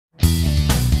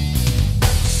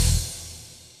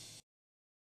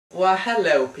Well,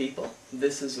 hello people.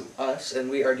 This is us, and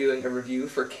we are doing a review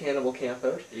for Cannibal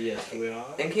Campout. Yes, we are.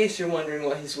 In case you're wondering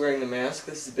why he's wearing the mask,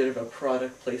 this is a bit of a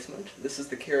product placement. This is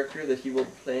the character that he will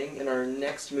be playing in our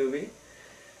next movie.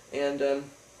 And,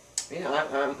 yeah,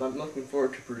 I'm looking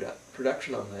forward to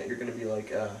production on that. You're going to be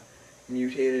like a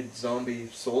mutated zombie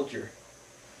soldier.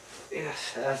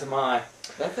 Yes, as am I.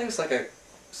 That thing's like a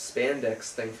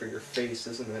spandex thing for your face,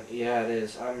 isn't it? Yeah, it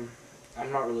is.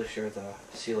 I'm not really sure the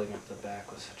sealing up the back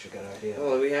was such a good idea.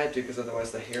 Well, we had to, because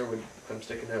otherwise the hair would come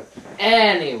sticking out.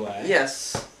 Anyway.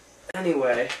 Yes.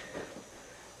 Anyway,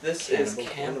 this is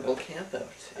Cannibal Campout.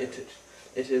 Campout.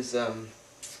 It is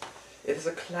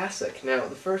a classic. Now,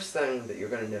 the first thing that you're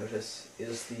going to notice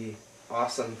is the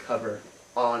awesome cover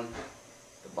on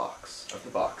the box of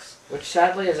the box. Which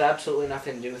sadly has absolutely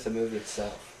nothing to do with the movie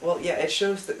itself. Well, yeah, it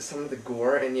shows that some of the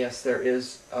gore, and yes, there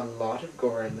is a lot of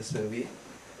gore in this movie.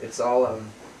 It's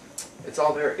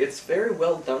very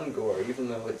well done gore, even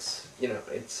though it's, you know,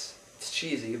 it's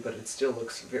cheesy, but it still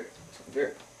looks very,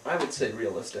 I would say,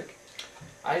 realistic.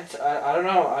 I don't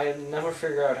know, I never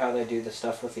figure out how they do the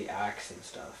stuff with the axe and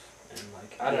stuff. And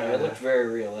like, I don't know, it looked very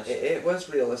realistic. It was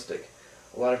realistic.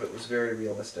 A lot of it was very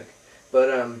realistic. But,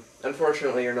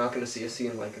 unfortunately, you're not going to see a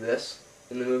scene like this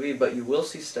in the movie, but you will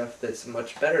see stuff that's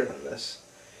much better than this.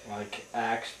 Like,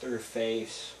 axe through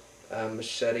face.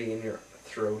 Machete in your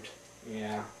throat.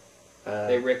 Yeah.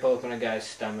 They rip open a guy's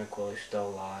stomach while he's still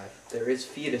alive. There is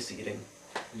fetus eating.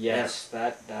 Yes,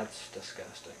 that's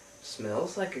disgusting.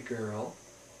 Smells like a girl.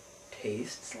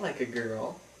 Tastes like a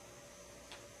girl.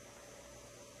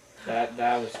 That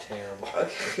was terrible.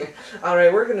 Okay.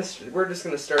 Alright, we're just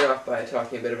gonna start off by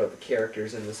talking a bit about the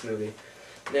characters in this movie.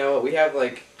 Now, we have,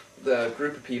 like, the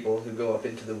group of people who go up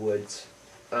into the woods.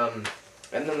 And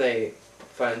then they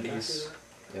find these...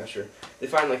 Yeah, sure. They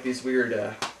find, like, these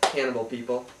weird, cannibal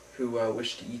people who,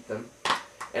 wish to eat them.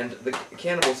 And the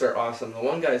cannibals are awesome. The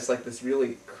one guy's, like, this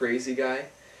really crazy guy.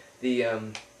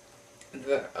 The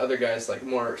other guy's, like,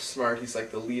 more smart. He's,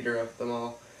 like, the leader of them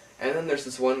all. And then there's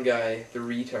this one guy, the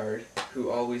retard, who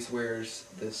always wears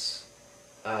this,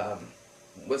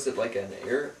 was it like a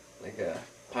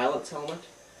pilot's helmet?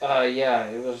 Yeah,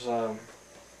 it was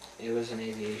an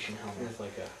aviation helmet with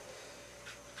like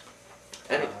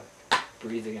a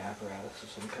breathing apparatus of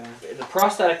some kind. The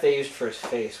prosthetic they used for his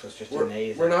face was just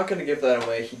amazing. We're not going to give that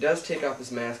away. He does take off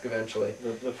his mask eventually.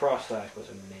 The prosthetic was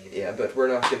amazing. Yeah, but we're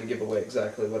not going to give away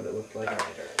exactly what it looked like.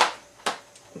 Alright.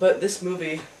 But this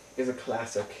movie is a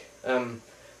classic. The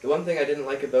one thing I didn't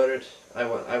like about it, I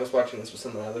was watching this with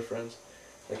some of my other friends,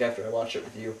 like after I watched it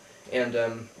with you, and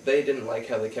they didn't like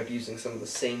how they kept using some of the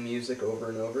same music over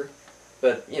and over.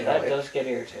 But, you know... That does get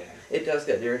irritating. It does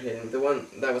get irritating.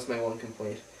 That was my one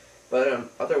complaint.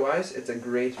 But, otherwise, it's a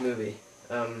great movie.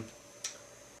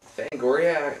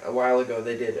 Fangoria, a while ago,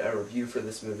 they did a review for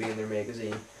this movie in their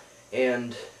magazine,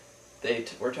 and they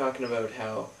were talking about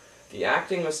how the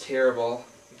acting was terrible.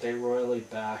 They royally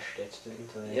bashed it,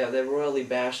 didn't they? Yeah, they royally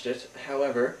bashed it.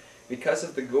 However, because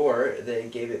of the gore, they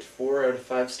gave it 4 out of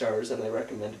 5 stars, and they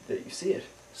recommended that you see it.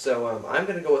 So, I'm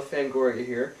going to go with Fangoria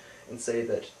here, and say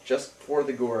that just for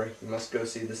the gore, you must go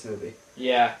see this movie.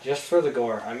 Yeah, just for the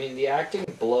gore. I mean, the acting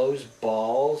blows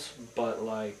balls, but,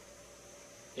 like,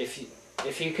 if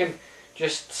you can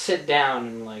just sit down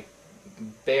and, like,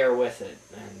 bear with it,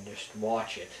 and just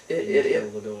watch it,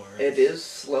 it is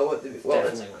slow at the... Well,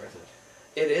 definitely worth it.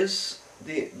 It is,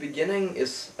 the beginning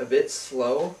is a bit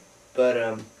slow,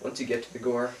 but once you get to the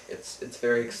gore, it's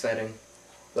very exciting.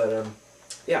 But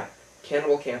yeah,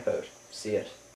 Cannibal Campout, see it.